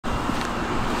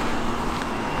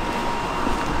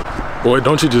Boy,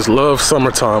 don't you just love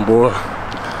summertime, boy?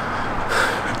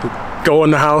 Go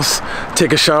in the house,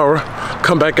 take a shower,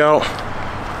 come back out,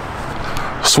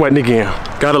 sweating again.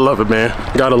 Gotta love it, man.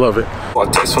 Gotta love it. Got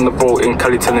a text from the bro in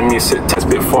Cali telling me sit test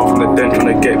bit far from the den,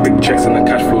 trying to get big checks and the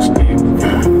cash flow speed.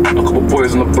 A couple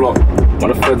boys on the block,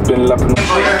 one of the feds been lapping.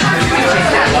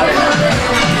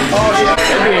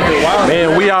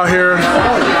 Man, we out here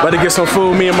about to get some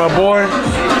food, me and my boy.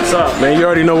 What's up? Man, you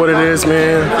already know what it is,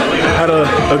 man. Had a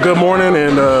good morning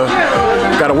and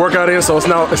got a workout in, so it's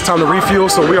time to refuel,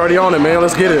 so we already on it, man.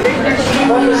 Let's get it.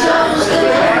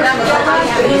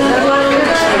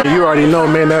 You already know,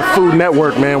 man, that Food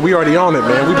Network, man. We already on it,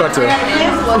 man.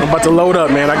 I'm about to load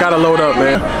up, man. I gotta load up,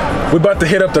 man. We about to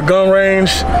hit up the gun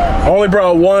range. I only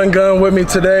brought one gun with me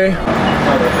today.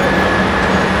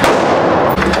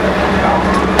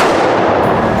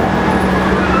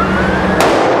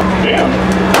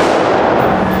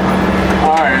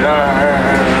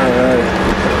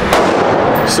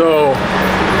 So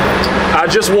I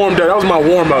just warmed up. That was my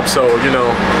warm up. So, you know,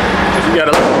 you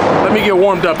gotta let me get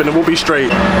warmed up and then we'll be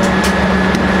straight.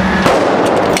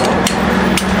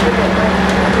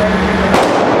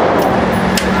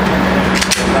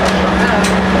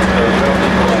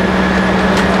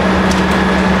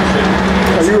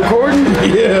 Are you recording?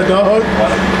 Yeah, dog.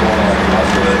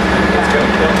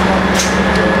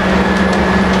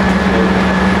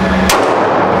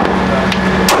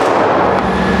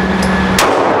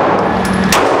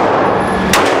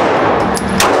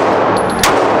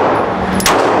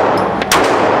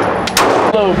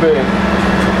 Bit.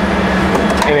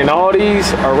 And then all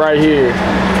these are right here.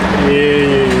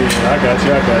 Yeah, I got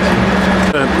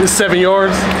you. This is 7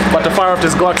 yards. About to fire up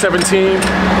this Glock 17.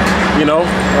 You know,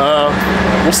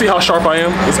 we'll see how sharp I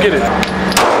am. Let's get it.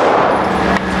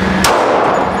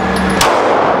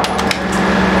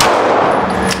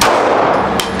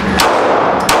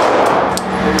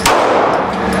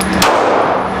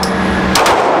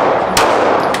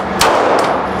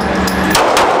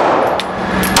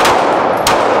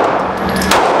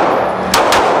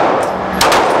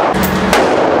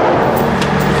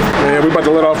 We about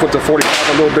to let off with the 45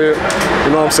 a little bit,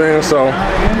 you know what I'm saying? So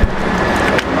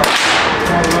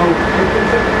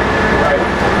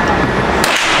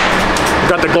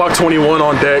got the Glock 21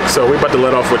 on deck, so we about to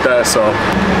let off with that. So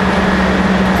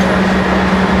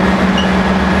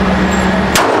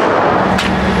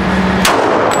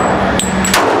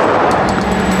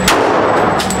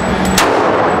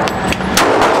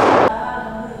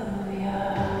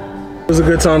it was a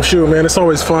good time shoot, man. It's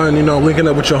always fun, you know, linking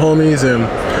up with your homies and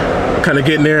kind of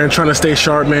getting there and trying to stay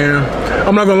sharp, man.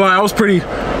 I'm not gonna lie, I was pretty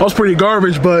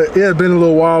garbage, but yeah, it's been a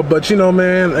little while. But you know,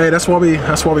 man, hey, that's why we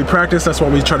practice. That's why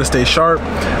we try to stay sharp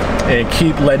and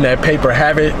keep letting that paper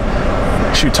have it.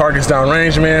 Shoot targets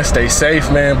downrange, man. Stay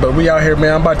safe, man. But we out here,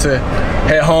 man. I'm about to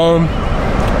head home,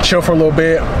 chill for a little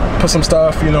bit, put some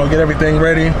stuff, you know, get everything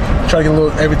ready. Try to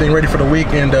get everything ready for the week,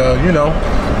 and you know,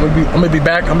 I'm gonna be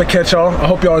back. I'm gonna catch y'all. I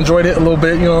hope y'all enjoyed it a little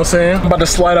bit, you know what I'm saying? I'm about to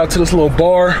slide out to this little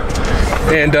bar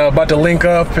and about to link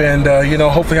up and you know,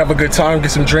 hopefully have a good time,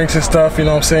 get some drinks and stuff, you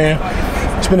know what I'm saying?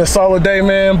 It's been a solid day,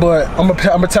 man, but I'm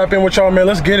gonna tap in with y'all, man.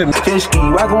 Let's get it. Fish ski,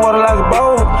 rockin' water like a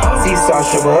bowl. Seesaw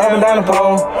stripper up and down the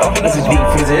pole. This is deep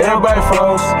freezer, everybody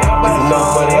froze. There's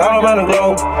enough money all around the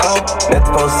globe. Let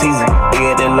the postseason,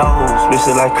 bigger than lows.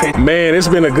 Missing like crazy. Man, it's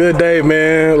been a good day,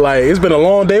 man. Like, it's been a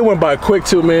long day, went by quick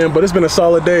too, man, but it's been a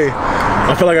solid day.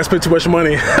 I feel like I spent too much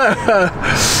money.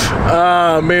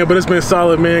 Man, but it's been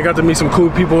solid, man. Got to meet some cool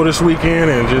people this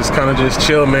weekend and just kind of just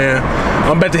chill, man.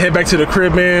 I'm about to head back to the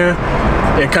crib, man,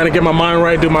 and kind of get my mind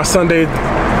right, do my Sunday,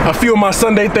 a few of my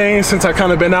Sunday things since I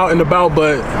kind of been out and about,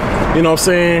 but you know what I'm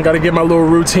saying, got to get my little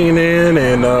routine in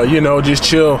and you know, just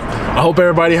chill. I hope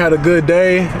everybody had a good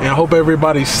day and I hope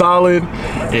everybody's solid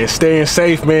and staying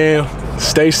safe, man.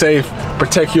 Stay safe,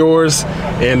 protect yours,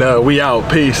 and we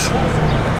out. Peace.